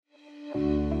Hello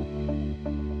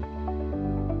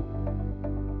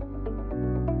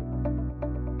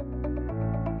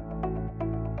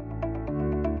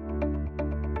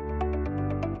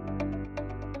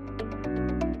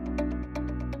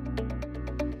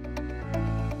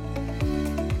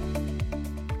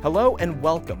and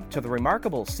welcome to the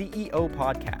Remarkable CEO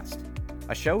Podcast,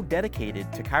 a show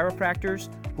dedicated to chiropractors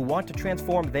who want to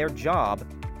transform their job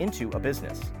into a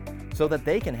business so that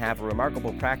they can have a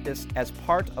remarkable practice as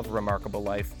part of a remarkable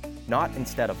life, not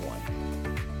instead of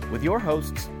one. With your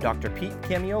hosts, Dr. Pete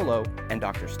Camiolo and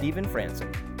Dr. Stephen Franson.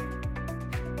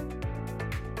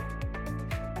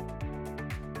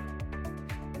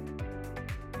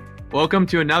 Welcome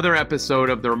to another episode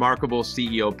of the Remarkable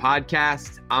CEO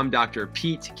Podcast. I'm Dr.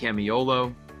 Pete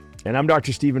Camiolo. And I'm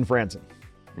Dr. Stephen Franson.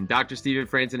 And Dr. Stephen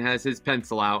Franson has his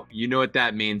pencil out. You know what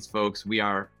that means, folks. We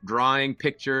are drawing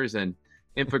pictures and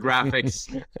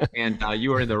infographics, and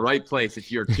you are in the right place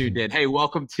if you're tuned in. Hey,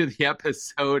 welcome to the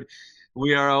episode.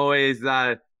 We are always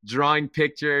drawing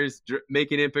pictures,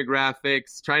 making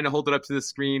infographics, trying to hold it up to the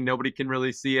screen. Nobody can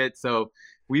really see it, so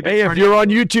hey, if you're on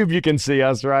YouTube, you can see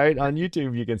us, right? On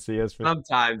YouTube, you can see us.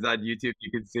 Sometimes on YouTube,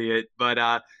 you can see it,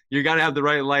 but you got to have the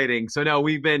right lighting. So no,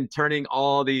 we've been turning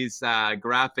all these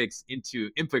graphics into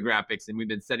infographics, and we've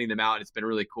been sending them out. It's been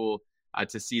really cool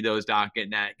to see those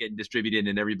getting distributed,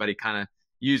 and everybody kind of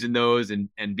using those and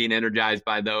being energized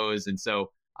by those. And so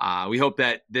we hope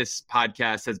that this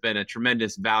podcast has been a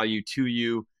tremendous value to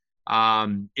you.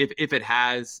 If it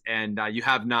has, and you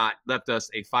have not left us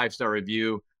a 5-star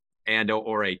review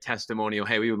or a testimonial,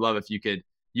 hey, we would love if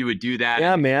you would do that.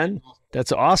 Yeah, man,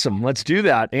 that's awesome. Let's do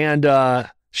that. And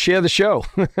share the show.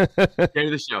 Share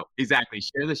the show. Exactly.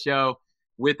 Share the show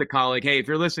with a colleague. Hey, if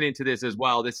you're listening to this as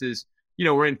well, this is,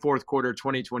 we're in fourth quarter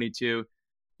 2022.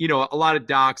 A lot of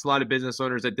docs, a lot of business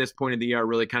owners at this point of the year are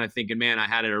really kind of thinking, man, I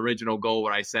had an original goal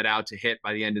what I set out to hit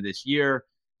by the end of this year.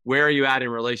 Where are you at in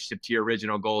relationship to your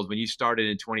original goals when you started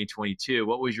in 2022?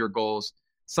 What was your goals?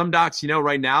 Some docs,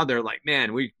 right now they're like,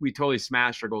 man, we totally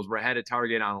smashed our goals. We're ahead of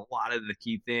target on a lot of the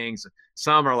key things.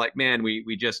 Some are like, man, we're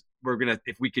going to,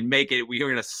 if we can make it, we're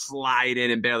going to slide in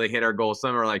and barely hit our goals.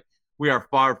 Some are like, we are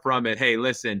far from it. Hey,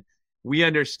 listen, we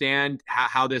understand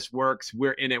how this works.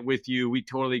 We're in it with you. We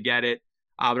totally get it.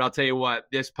 But I'll tell you what,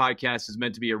 this podcast is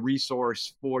meant to be a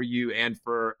resource for you and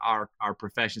for our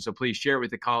profession. So please share it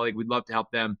with a colleague. We'd love to help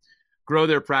them grow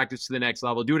their practice to the next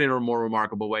level, do it in a more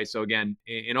remarkable way. So again,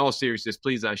 in all seriousness,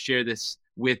 please share this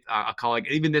with a colleague.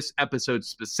 Even this episode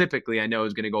specifically, I know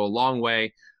is going to go a long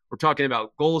way. We're talking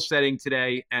about goal setting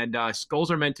today, and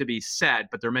goals are meant to be set,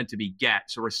 but they're meant to be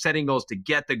get. So we're setting goals to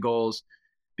get the goals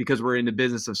because we're in the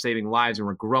business of saving lives, and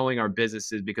we're growing our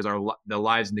businesses because the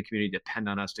lives in the community depend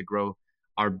on us to grow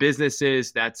our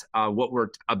businesses. That's what we're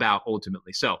about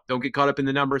ultimately. So don't get caught up in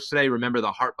the numbers today. Remember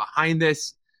the heart behind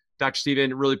this. Dr.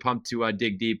 Stephen, really pumped to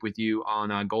dig deep with you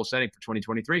on goal setting for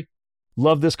 2023.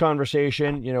 Love this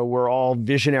conversation. We're all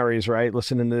visionaries, right?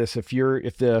 Listening to this. If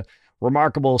the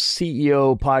Remarkable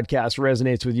CEO Podcast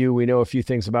resonates with you, we know a few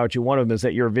things about you. One of them is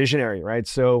that you're a visionary, right?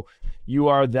 So you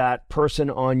are that person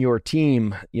on your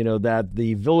team, that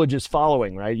the village is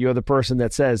following, right? You're the person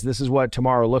that says, this is what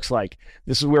tomorrow looks like.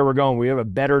 This is where we're going. We have a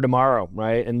better tomorrow,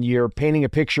 right? And you're painting a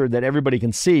picture that everybody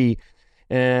can see.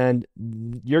 And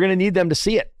you're going to need them to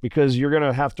see it because you're going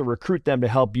to have to recruit them to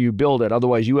help you build it.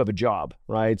 Otherwise, you have a job,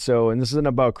 right? So, and this isn't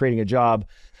about creating a job.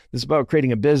 This is about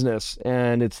creating a business.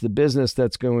 And it's the business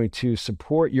that's going to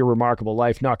support your remarkable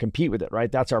life, not compete with it,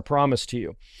 right? That's our promise to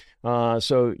you.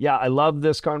 So, yeah, I love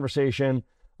this conversation.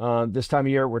 This time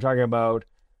of year, we're talking about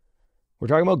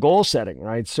goal setting,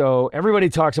 right? So everybody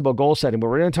talks about goal setting, but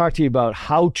we're going to talk to you about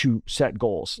how to set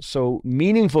goals. So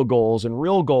meaningful goals and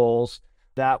real goals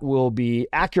that will be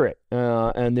accurate,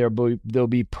 and they'll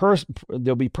be purposeful,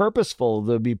 they'll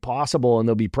be possible, and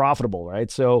they'll be profitable, right?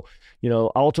 So,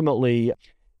 ultimately,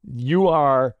 you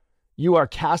are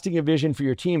casting a vision for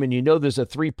your team, and there's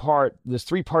three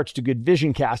parts to good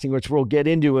vision casting, which we'll get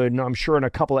into, and I'm sure in a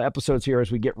couple of episodes here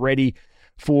as we get ready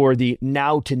for the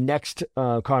now to next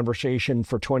conversation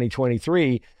for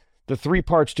 2023. The 3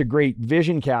 parts to great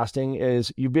vision casting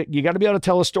is you got to be able to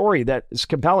tell a story that is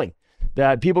compelling,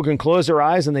 that people can close their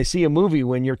eyes and they see a movie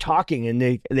when you're talking, and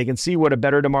they can see what a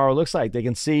better tomorrow looks like. They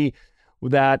can see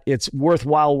that it's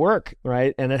worthwhile work,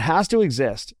 right? And it has to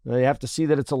exist. They have to see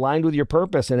that it's aligned with your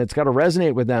purpose, and it's got to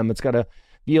resonate with them. It's got to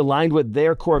be aligned with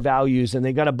their core values, and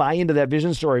they got to buy into that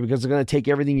vision story because they're going to take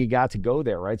everything you got to go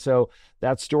there, right? So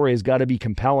that story has got to be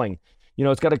compelling.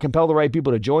 It's got to compel the right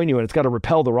people to join you, and it's got to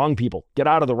repel the wrong people. Get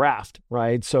out of the raft,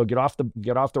 right? So get off the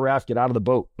raft, get out of the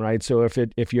boat, right? So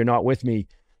if you're not with me,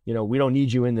 we don't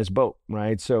need you in this boat,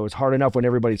 right? So it's hard enough when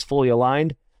everybody's fully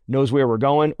aligned. knows where we're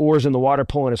going, oars in the water,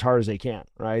 pulling as hard as they can,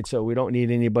 right? So we don't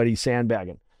need anybody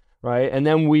sandbagging, right? And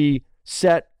then we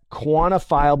set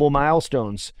quantifiable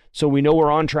milestones so we know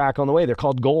we're on track on the way. They're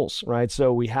called goals, right?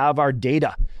 So we have our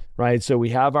data, right? So we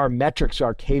have our metrics,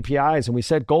 our KPIs, and we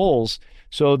set goals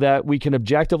so that we can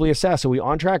objectively assess, are we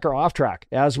on track or off track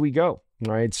as we go,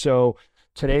 right? So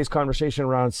today's conversation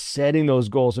around setting those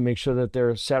goals and make sure that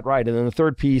they're set right. And then the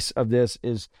third piece of this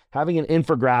is having an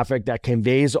infographic that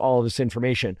conveys all of this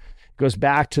information. It goes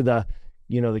back to the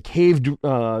cave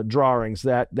drawings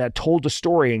that told the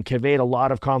story and conveyed a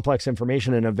lot of complex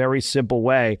information in a very simple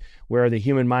way where the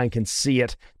human mind can see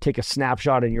it, take a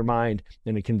snapshot in your mind,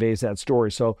 and it conveys that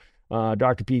story. So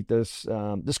Dr. Pete, this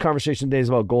conversation today is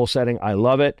about goal setting. I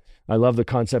love it. I love the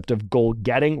concept of goal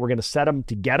getting. We're going to set them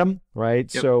to get them, right?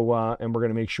 Yep. So, and we're going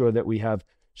to make sure that we have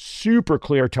super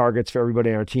clear targets for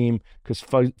everybody on our team because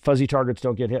fuzzy targets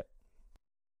don't get hit.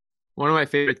 One of my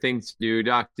favorite things to do,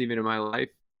 Doc, even in my life,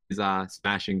 is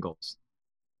smashing goals.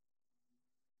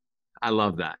 I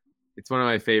love that. It's one of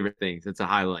my favorite things. It's a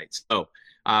highlight. So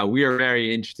we are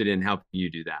very interested in helping you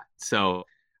do that. So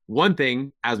one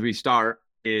thing as we start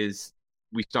is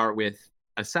we start with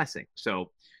assessing.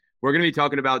 So we're going to be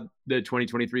talking about the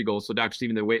 2023 goals. So Dr.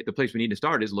 Stephen, the place we need to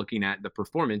start is looking at the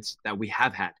performance that we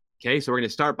have had. Okay. So we're going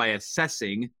to start by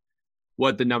assessing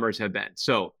what the numbers have been.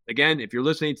 So again, if you're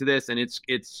listening to this and it's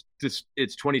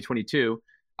 2022,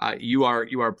 you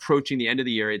are approaching the end of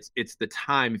the year. It's the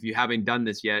time, if you haven't done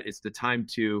this yet, it's the time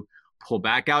to pull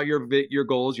back out your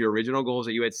goals, your original goals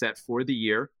that you had set for the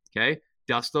year. Okay.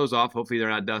 Dust those off. Hopefully they're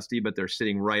not dusty, but they're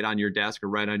sitting right on your desk or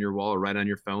right on your wall or right on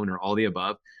your phone or all the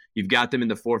above. You've got them in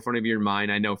the forefront of your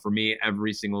mind. I know for me,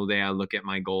 every single day I look at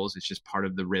my goals. It's just part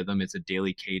of the rhythm. It's a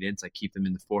daily cadence. I keep them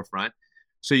in the forefront.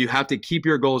 So you have to keep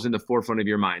your goals in the forefront of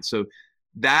your mind. So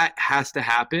that has to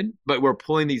happen, but we're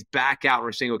pulling these back out.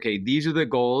 We're saying, okay, these are the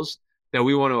goals that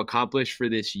we want to accomplish for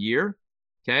this year.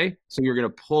 Okay. So you're going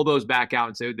to pull those back out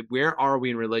and say, where are we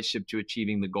in relationship to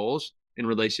achieving the goals in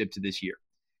relationship to this year?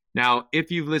 Now, if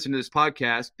you've listened to this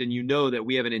podcast, then you know that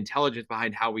we have an intelligence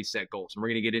behind how we set goals. And we're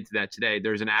going to get into that today.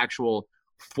 There's an actual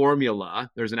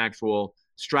formula. There's an actual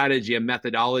strategy, a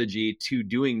methodology to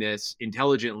doing this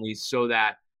intelligently so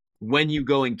that when you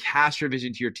go and cast your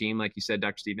vision to your team, like you said,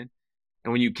 Dr. Stephen,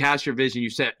 and when you cast your vision,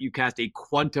 you cast a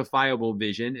quantifiable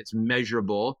vision. It's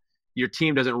measurable. Your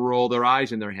team doesn't roll their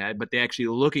eyes in their head, but they actually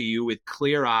look at you with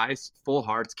clear eyes, full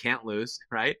hearts, can't lose,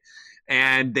 right?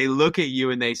 And they look at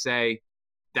you and they say,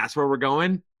 that's where we're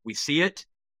going. We see it.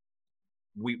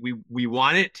 We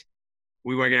want it.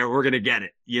 We're gonna get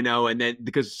it, and then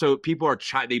because so people are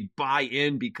they buy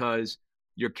in because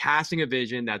you're casting a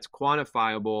vision that's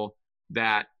quantifiable,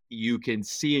 that you can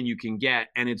see and you can get,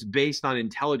 and it's based on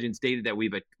intelligence data that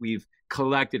we've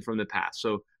collected from the past.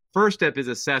 So first step is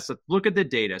assess, look at the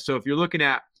data. So if you're looking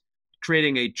at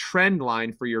creating a trend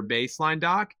line for your baseline,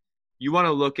 Doc, you want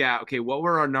to look at, okay, what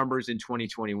were our numbers in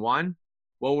 2021?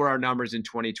 What were our numbers in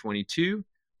 2022?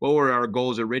 What were our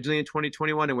goals originally in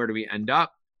 2021 and where do we end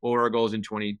up? What were our goals in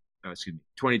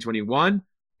 2021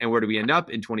 and where do we end up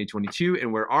in 2022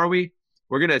 and where are we?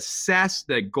 We're going to assess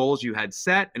the goals you had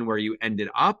set and where you ended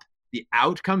up, the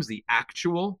outcomes, the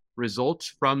actual results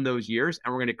from those years,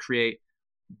 and we're going to create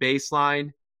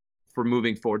baseline for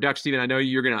moving forward. Dr. Stephen, I know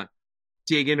you're going to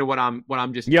dig into what I'm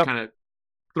just kind of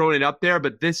throwing it up there,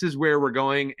 but this is where we're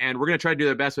going, and we're going to try to do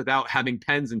the best without having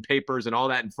pens and papers and all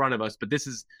that in front of us. But this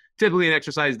is typically an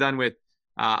exercise done with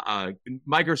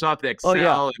Microsoft Excel. Oh,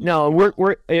 yeah. No,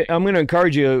 I'm going to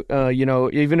encourage you,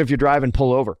 even if you're driving,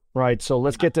 pull over, right? So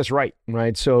let's get this right,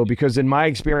 right? So because in my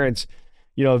experience,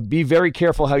 be very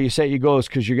careful how you set your goals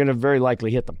because you're going to very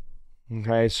likely hit them.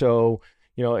 Okay. So,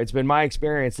 it's been my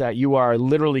experience that you are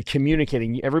literally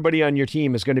communicating. Everybody on your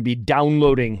team is going to be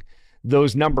downloading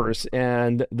those numbers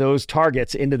and those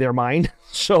targets into their mind.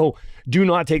 So do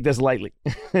not take this lightly.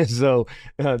 So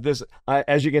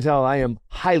as you can tell, I am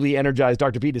highly energized.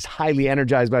 Dr. Pete is highly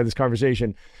energized by this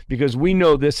conversation because we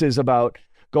know this is about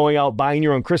going out, buying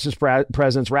your own Christmas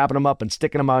presents, wrapping them up and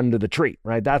sticking them under the tree,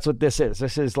 right? That's what this is.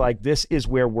 This is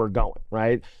where we're going,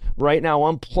 right? Right now,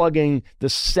 I'm plugging the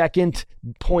second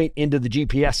point into the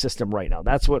GPS system right now.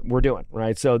 That's what we're doing,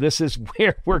 right? So this is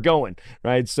where we're going,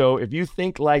 right? So if you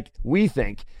think like we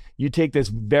think, you take this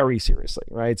very seriously,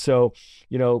 right? So,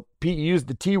 Pete used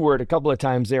the T word a couple of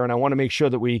times there, and I want to make sure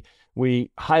that we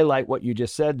highlight what you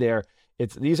just said there.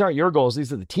 These aren't your goals.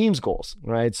 These are the team's goals,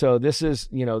 right? So this is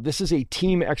a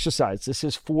team exercise. This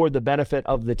is for the benefit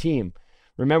of the team.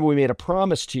 Remember, we made a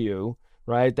promise to you,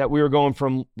 right? That we were going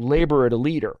from laborer to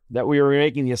leader, that we were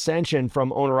making the ascension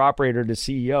from owner operator to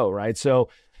CEO, right? So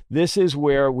this is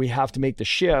where we have to make the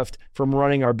shift from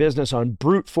running our business on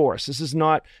brute force. This is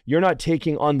not, you're not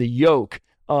taking on the yoke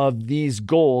of these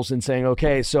goals and saying,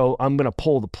 okay, so I'm going to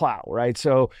pull the plow, right?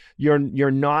 So you're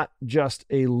not just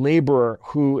a laborer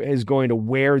who is going to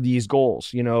wear these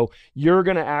goals. You're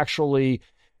going to actually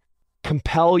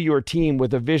compel your team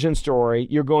with a vision story.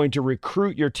 You're going to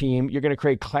recruit your team. You're going to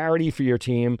create clarity for your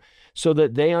team so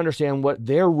that they understand what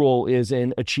their role is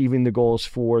in achieving the goals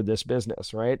for this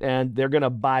business, right? And they're going to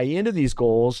buy into these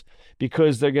goals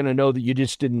because they're going to know that you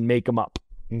just didn't make them up.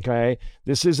 Okay.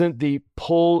 This isn't the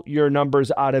pull your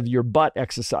numbers out of your butt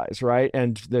exercise, right?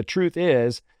 And the truth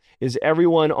is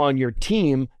everyone on your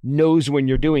team knows when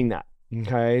you're doing that.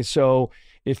 Okay. So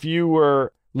if you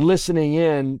were listening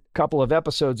in a couple of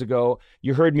episodes ago,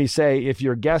 you heard me say, if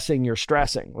you're guessing, you're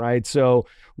stressing, right? So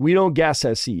we don't guess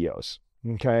as CEOs.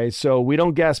 Okay. So we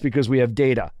don't guess because we have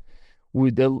data.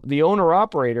 The owner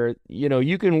operator,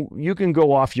 you can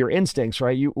go off your instincts,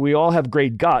 right? We all have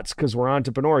great guts because we're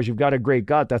entrepreneurs. You've got a great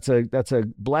gut. That's a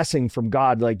blessing from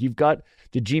God. Like you've got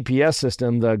the GPS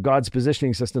system, the God's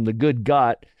positioning system, the good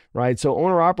gut, right? So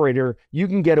owner operator, you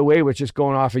can get away with just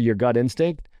going off of your gut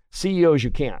instinct. CEOs,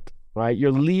 you can't, right?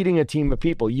 You're leading a team of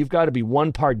people. You've got to be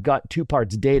 1 part gut, 2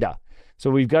 parts data. So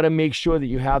we've got to make sure that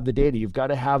you have the data. You've got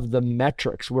to have the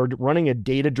metrics. We're running a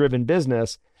data-driven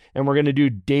business. And we're going to do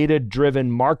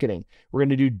data-driven marketing. We're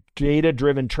going to do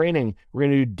data-driven training. We're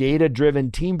going to do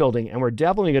data-driven team building. And we're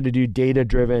definitely going to do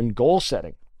data-driven goal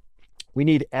setting. We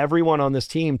need everyone on this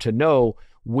team to know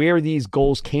where these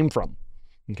goals came from.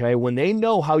 Okay. When they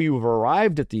know how you've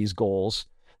arrived at these goals,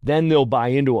 then they'll buy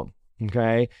into them.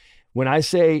 Okay. When I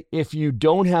say, if you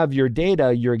don't have your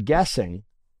data, you're guessing.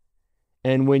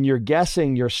 And when you're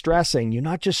guessing, you're stressing. You're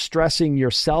not just stressing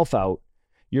yourself out.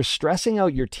 You're stressing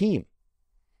out your team.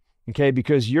 Okay,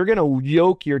 because you're going to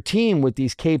yoke your team with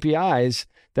these KPIs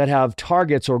that have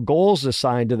targets or goals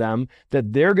assigned to them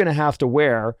that they're going to have to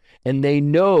wear, and they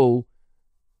know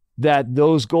that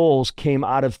those goals came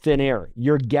out of thin air.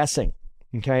 You're guessing,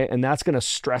 okay, and that's going to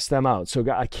stress them out. So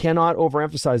I cannot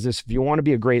overemphasize this. If you want to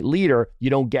be a great leader, you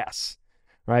don't guess,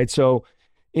 right? So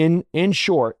in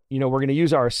short, we're going to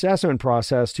use our assessment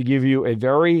process to give you a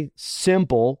very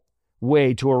simple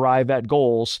way to arrive at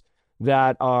goals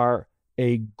that are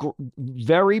a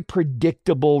very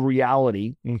predictable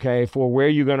reality, okay, for where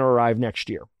you're going to arrive next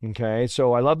year, okay?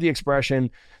 So I love the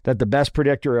expression that the best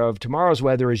predictor of tomorrow's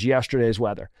weather is yesterday's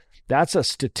weather. That's a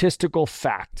statistical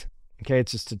fact, okay?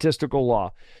 It's a statistical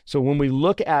law. So when we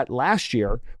look at last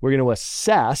year, we're going to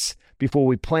assess before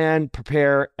we plan,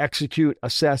 prepare, execute,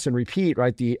 assess, and repeat,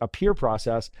 right? The appear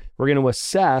process. We're going to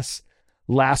assess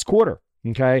last quarter.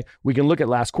 Okay. We can look at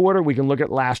last quarter. We can look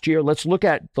at last year. Let's look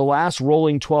at the last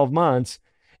rolling 12 months.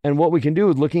 And what we can do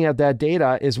with looking at that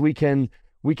data is we can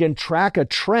track a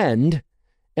trend,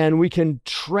 and we can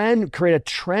create a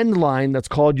trend line that's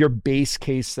called your base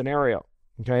case scenario.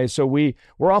 Okay. So we're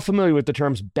all familiar with the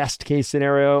terms best case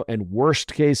scenario and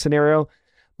worst case scenario,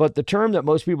 but the term that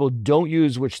most people don't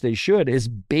use, which they should, is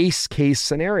base case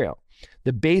scenario.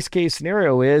 The base case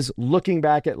scenario is looking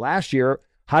back at last year.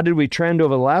 How did we trend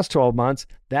over the last 12 months?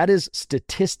 That is,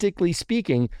 statistically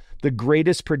speaking, the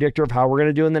greatest predictor of how we're going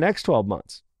to do in the next 12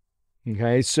 months.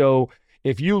 Okay. So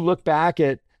if you look back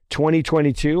at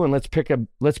 2022, and let's pick a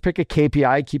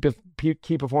KPI,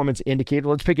 key performance indicator.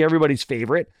 Let's pick everybody's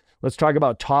favorite. Let's talk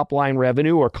about top line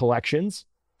revenue or collections.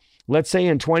 Let's say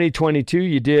in 2022,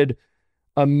 you did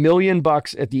 $1 million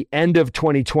at the end of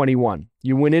 2021.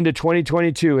 You went into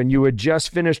 2022 and you had just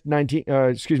finished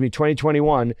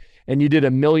 2021, and you did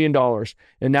 $1 million.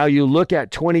 And now you look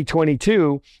at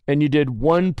 2022 and you did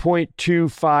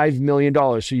 $1.25 million.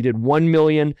 So you did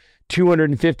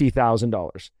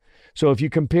 $1,250,000. So if you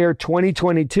compare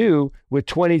 2022 with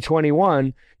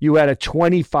 2021, you had a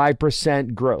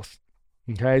 25% growth.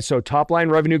 Okay. So top line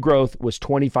revenue growth was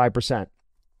 25%.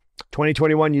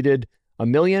 2021, you did $1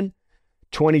 million.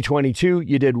 2022,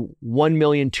 you did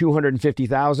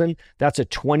 $1,250,000. That's a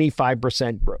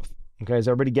 25% growth. Okay, does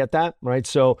everybody get that? Right.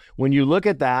 So when you look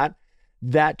at that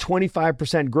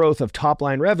 25% growth of top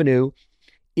line revenue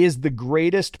is the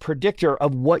greatest predictor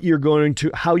of how you're going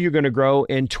to grow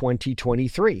in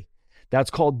 2023.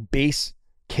 That's called base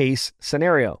case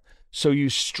scenario. So you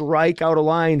strike out a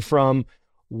line from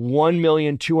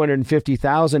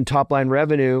 1,250,000 top line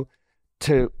revenue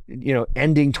to,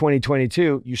 ending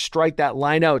 2022, you strike that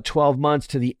line out 12 months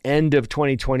to the end of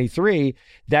 2023,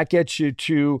 that gets you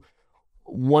to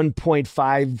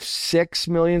 1.56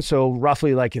 million. So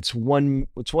roughly like it's like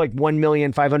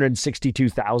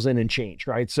 1,562,000 and change,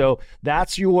 right? So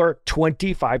that's your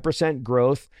 25%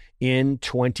 growth in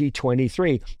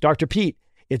 2023. Dr. Pete,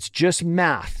 it's just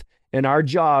math. And our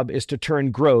job is to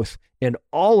turn growth in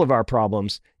all of our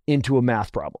problems into a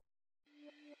math problem.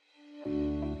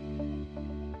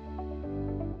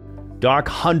 Doc,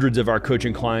 hundreds of our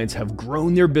coaching clients have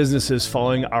grown their businesses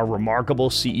following our Remarkable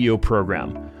CEO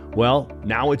program. Well,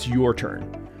 now it's your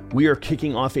turn. We are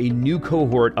kicking off a new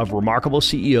cohort of Remarkable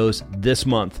CEOs this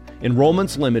month.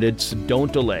 Enrollment's limited, so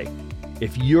don't delay.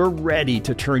 If you're ready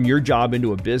to turn your job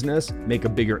into a business, make a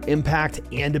bigger impact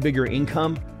and a bigger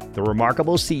income, the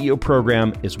Remarkable CEO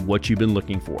program is what you've been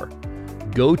looking for.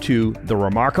 Go to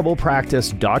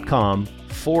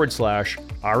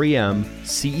theremarkablepractice.com/REM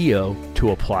CEO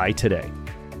to apply today.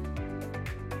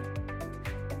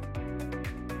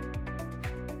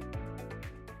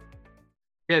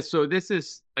 Yeah, so this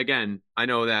is, again, I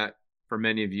know that for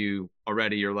many of you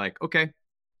already, you're like, okay,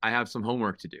 I have some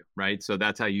homework to do, right? So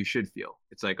that's how you should feel.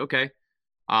 It's like, okay,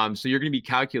 so you're going to be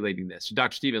calculating this. So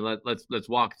Dr. Stephen, let's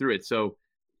walk through it. So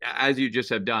as you just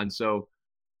have done, so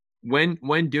when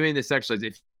doing this exercise,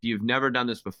 if you've never done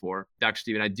this before, Dr.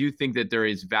 Stephen, I do think that there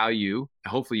is value.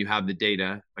 Hopefully you have the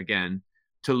data again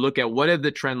to look at what have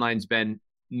the trend lines been,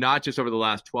 not just over the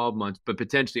last 12 months, but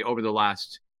potentially over the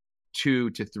last 2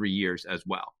 to 3 years as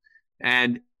well.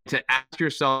 And to ask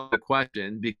yourself the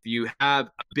question, if you have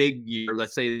a big year,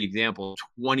 let's say the example,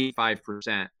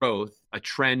 25% growth, a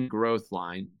trend growth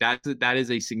line, that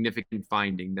is a significant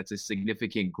finding. That's a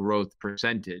significant growth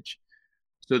percentage.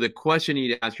 So the question you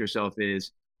need to ask yourself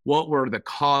is, what were the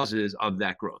causes of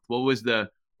that growth? What were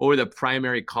the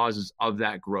primary causes of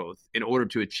that growth in order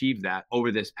to achieve that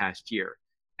over this past year?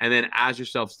 And then ask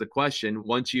yourself the question,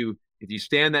 if you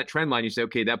stay on that trend line, you say,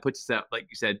 okay, that puts us at, like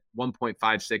you said,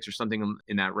 1.56 or something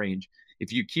in that range.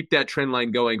 If you keep that trend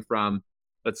line going from,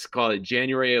 let's call it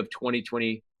January of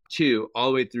 2022 all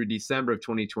the way through December of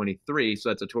 2023, so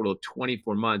that's a total of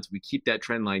 24 months, we keep that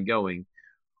trend line going.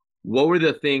 What were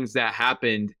the things that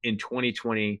happened in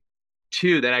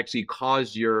 2022 that actually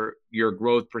caused your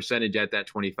growth percentage at that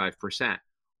 25%?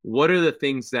 What are the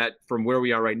things that from where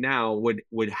we are right now would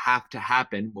have to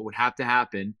happen? What would have to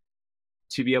happen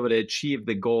to be able to achieve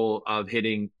the goal of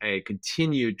hitting a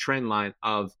continued trend line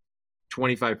of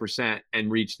 25%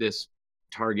 and reach this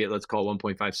target, let's call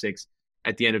 1.56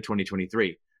 at the end of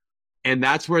 2023? And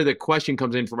that's where the question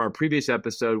comes in from our previous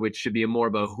episode, which should be more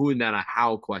of a who and not a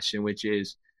how question, which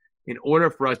is, in order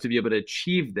for us to be able to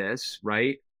achieve this,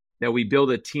 right, that we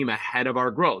build a team ahead of our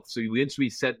growth. So once we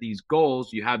set these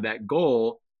goals, you have that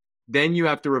goal, then you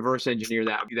have to reverse engineer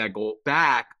that goal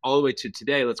back all the way to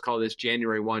today. Let's call this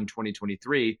January 1,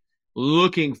 2023,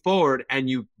 looking forward, and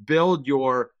you build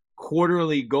your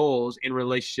quarterly goals in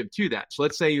relationship to that. So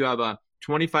let's say you have a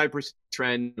 25%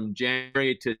 trend from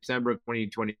January to December of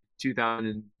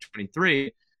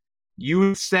 2023.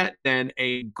 You set then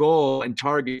a goal and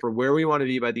target for where we want to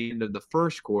be by the end of the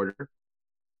first quarter,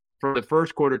 from the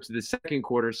first quarter to the second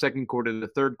quarter to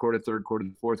the third quarter to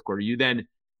the fourth quarter. You then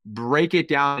break it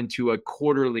down into a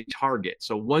quarterly target.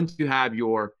 So once you have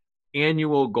your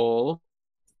annual goal,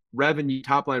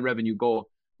 top line revenue goal,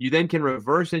 you then can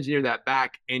reverse engineer that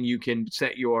back and you can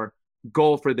set your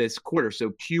goal for this quarter.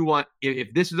 So Q1,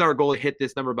 if this is our goal to hit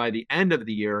this number by the end of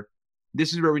the year,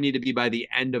 this is where we need to be by the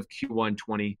end of Q1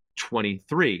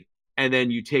 2023. And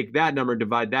then you take that number,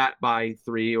 divide that by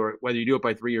 3, or whether you do it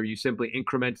by 3 or you simply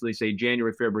incrementally say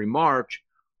January, February, March,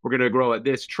 we're going to grow at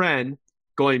this trend.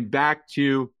 Going back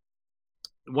to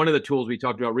one of the tools we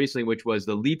talked about recently, which was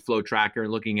the lead flow tracker,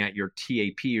 and looking at your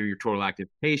TAP or your total active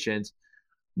patients,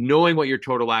 knowing what your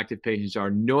total active patients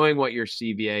are, knowing what your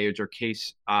CVA or your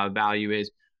case value is,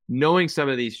 knowing some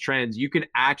of these trends, you can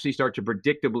actually start to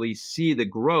predictably see the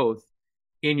growth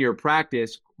in your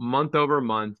practice month over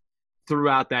month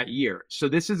throughout that year. So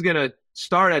this is going to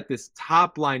start at this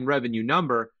top line revenue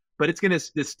number, but it's going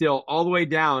to distill all the way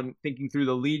down, thinking through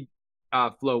the lead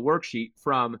flow worksheet,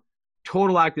 from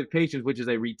total active patients, which is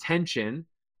a retention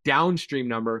downstream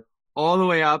number, all the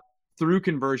way up through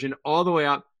conversion, all the way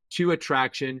up to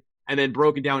attraction, and then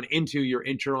broken down into your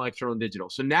internal, external, and digital.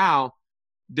 So now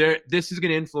this is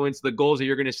going to influence the goals that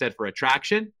you're going to set for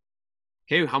attraction.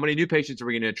 Okay, how many new patients are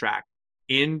we going to attract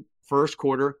in first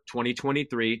quarter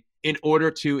 2023 in order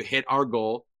to hit our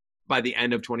goal by the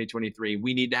end of 2023?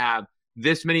 We need to have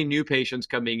this many new patients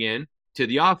coming in to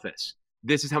the office.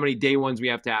 This is how many day ones we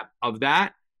have to have. Of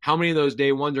that, how many of those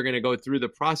day ones are going to go through the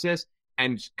process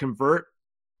and convert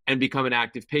and become an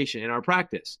active patient in our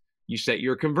practice? You set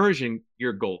your conversion,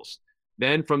 your goals.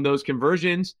 Then from those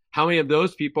conversions, how many of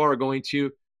those people are going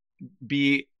to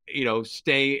be,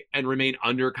 stay and remain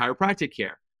under chiropractic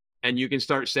care? And you can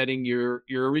start setting your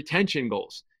retention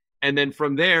goals. And then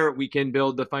from there, we can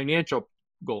build the financial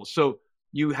goals. So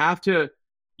you have to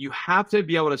you have to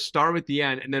be able to start with the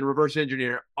end and then reverse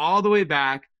engineer all the way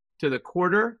back to the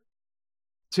quarter,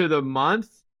 to the month,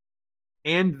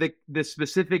 and the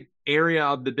specific area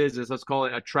of the business. Let's call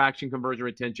it attraction, conversion,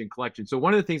 retention, collection. So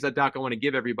one of the things that, Doc, I want to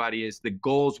give everybody is the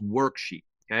goals worksheet.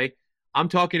 Okay. I'm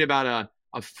talking about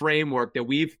a framework that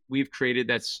we've created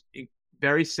that's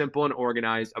very simple and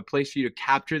organized, a place for you to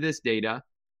capture this data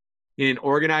in an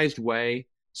organized way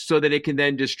so that it can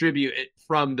then distribute it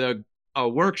from the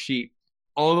worksheet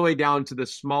all the way down to the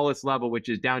smallest level, which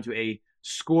is down to a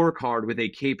scorecard with a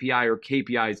KPI or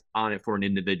KPIs on it for an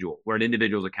individual, where an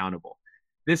individual is accountable.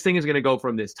 This thing is going to go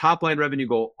from this top line revenue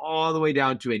goal all the way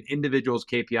down to an individual's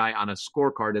KPI on a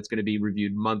scorecard that's going to be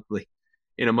reviewed monthly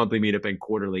in a monthly meetup and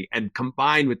quarterly, and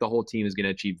combined with the whole team is going to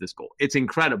achieve this goal. It's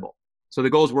incredible. So the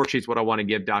goals worksheet is what I want to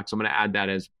give, Doc. So I'm going to add that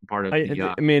as part of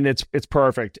I mean, it's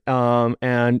perfect.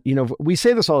 And, you know, we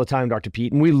say this all the time, Dr.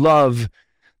 Pete, and we love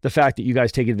the fact that you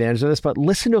guys take advantage of this, but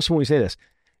listen to us when we say this.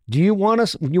 You want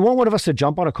one of us to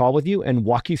jump on a call with you and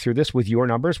walk you through this with your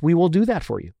numbers? We will do that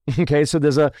for you. Okay. So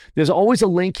there's always a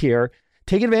link here.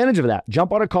 Take advantage of that.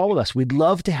 Jump on a call with us. We'd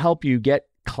love to help you get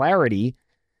clarity.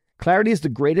 Clarity is the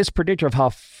greatest predictor of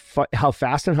how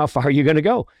fast and how far you're going to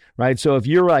go, right? So if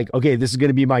you're like, okay, this is going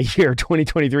to be my year,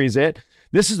 2023 is it,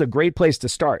 this is a great place to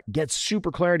start. Get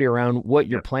super clarity around what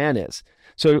your plan is.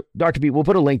 So Dr. Pete, we'll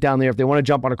put a link down there if they want to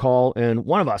jump on a call, and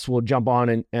one of us will jump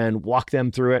on and walk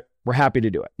them through it. We're happy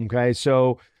to do it. Okay.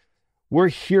 So we're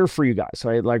here for you guys,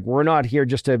 right? Like, we're not here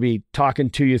just to be talking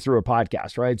to you through a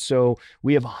podcast, right? So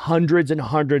we have hundreds and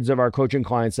hundreds of our coaching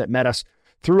clients that met us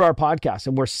through our podcast,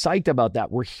 and we're psyched about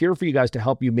that. We're here for you guys to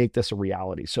help you make this a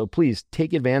reality. So please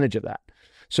take advantage of that.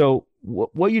 So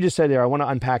what you just said there, I want to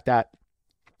unpack that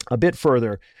a bit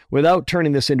further without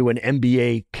turning this into an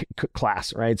MBA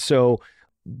class, right? So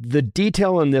the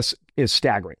detail in this is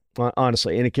staggering,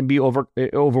 honestly, and it can be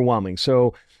overwhelming.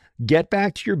 So get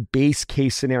back to your base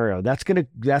case scenario. That's going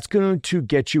to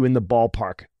get you in the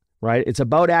ballpark, right? It's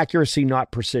about accuracy,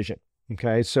 not precision.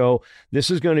 Okay. So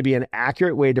this is going to be an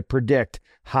accurate way to predict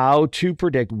how to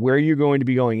predict where you're going to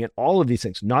be going in all of these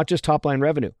things, not just top line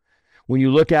revenue. When you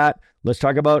look at, let's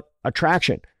talk about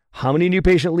attraction. How many new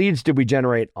patient leads did we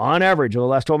generate on average over the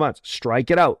last 12 months? Strike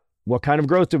it out. What kind of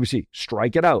growth did we see?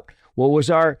 Strike it out. What was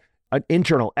our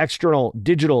internal, external,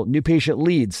 digital new patient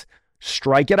leads?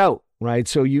 Strike it out, right?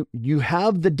 So you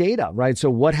have the data, right? So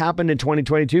what happened in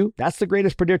 2022? That's the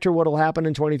greatest predictor of what will happen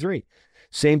in 23.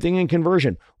 Same thing in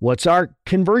conversion. What's our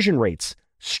conversion rates?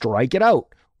 Strike it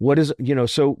out. What is,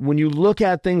 so when you look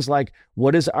at things like,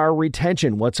 what is our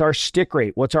retention? What's our stick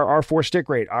rate? What's our R4 stick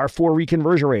rate? R4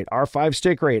 reconversion rate? R5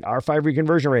 stick rate? R5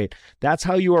 reconversion rate? That's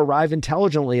how you arrive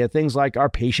intelligently at things like our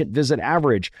patient visit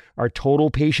average, our total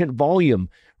patient volume,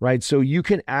 right? So you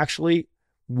can actually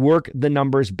work the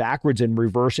numbers backwards and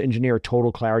reverse engineer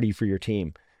total clarity for your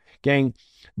team. Gang,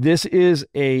 this is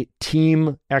a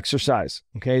team exercise.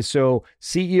 Okay. So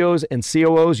CEOs and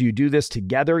COOs, you do this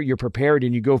together, you're prepared,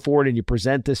 and you go forward and you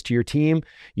present this to your team.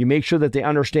 You make sure that they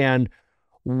understand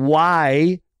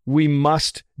why we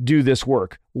must do this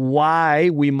work,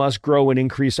 why we must grow and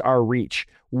increase our reach,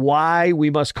 why we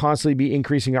must constantly be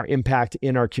increasing our impact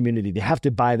in our community. They have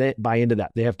to buy into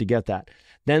that. They have to get that.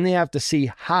 Then they have to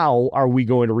see, how are we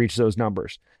going to reach those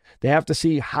numbers? They have to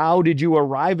see, how did you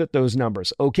arrive at those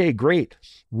numbers? Okay, great.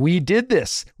 We did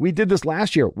this. We did this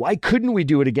last year. Why couldn't we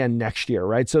do it again next year,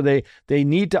 right? So they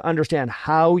need to understand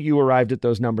how you arrived at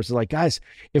those numbers. They're like, guys,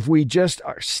 if we just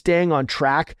are staying on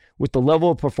track with the level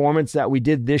of performance that we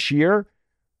did this year,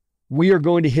 we are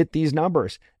going to hit these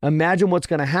numbers. Imagine what's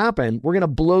going to happen. We're going to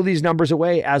blow these numbers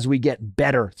away as we get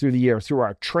better through the year, through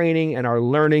our training and our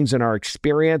learnings and our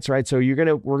experience, right? So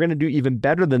we're going to do even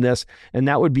better than this. And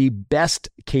that would be best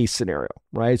case scenario,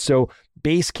 right? So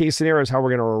base case scenario is how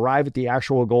we're going to arrive at the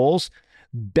actual goals.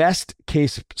 Best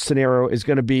case scenario is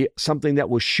going to be something that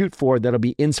we'll shoot for that'll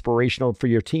be inspirational for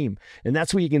your team. And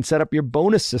that's where you can set up your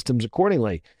bonus systems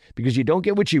accordingly, because you don't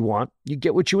get what you want, you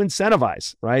get what you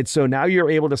incentivize, right? So now you're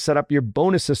able to set up your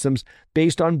bonus systems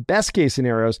based on best case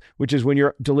scenarios, which is when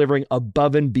you're delivering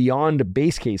above and beyond a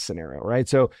base case scenario, right?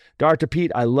 So Dr.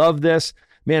 Pete, I love this.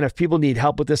 Man, if people need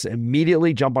help with this,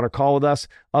 immediately jump on a call with us.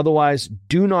 Otherwise,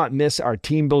 do not miss our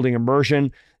team building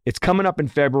immersion. It's coming up in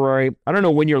February. I don't know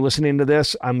when you're listening to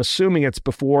this. I'm assuming it's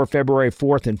before February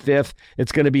 4th and 5th.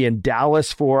 It's going to be in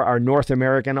Dallas for our North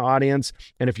American audience.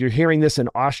 And if you're hearing this in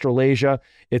Australasia,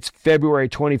 it's February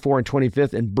 24th and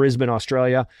 25th in Brisbane,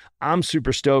 Australia. I'm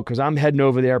super stoked because I'm heading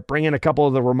over there, bringing a couple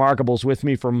of the Remarkables with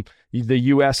me from the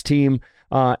US team.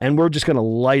 And we're just going to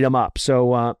light them up.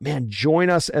 So, man,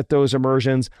 join us at those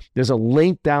immersions. There's a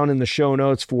link down in the show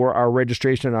notes for our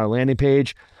registration on our landing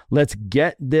page. Let's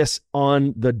get this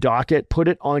on the docket. Put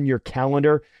it on your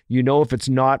calendar. You know, if it's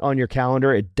not on your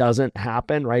calendar, it doesn't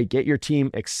happen, right? Get your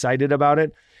team excited about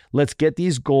it. Let's get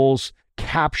these goals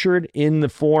captured in the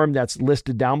form that's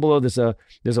listed down below. There's a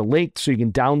link so you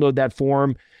can download that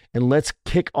form, and let's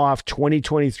kick off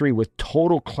 2023 with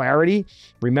total clarity.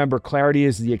 Remember, clarity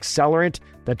is the accelerant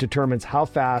that determines how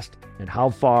fast and how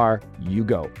far you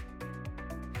go.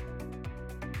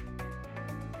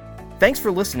 Thanks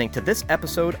for listening to this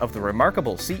episode of the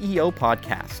Remarkable CEO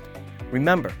Podcast.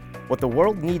 Remember, what the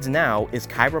world needs now is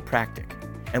chiropractic,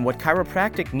 and what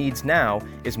chiropractic needs now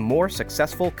is more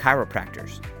successful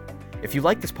chiropractors. If you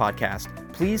like this podcast,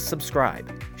 please subscribe,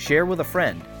 share with a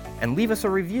friend, and leave us a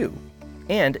review.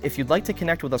 And if you'd like to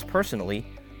connect with us personally,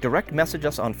 direct message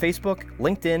us on Facebook,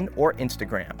 LinkedIn, or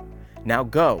Instagram. Now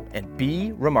go and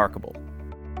be remarkable.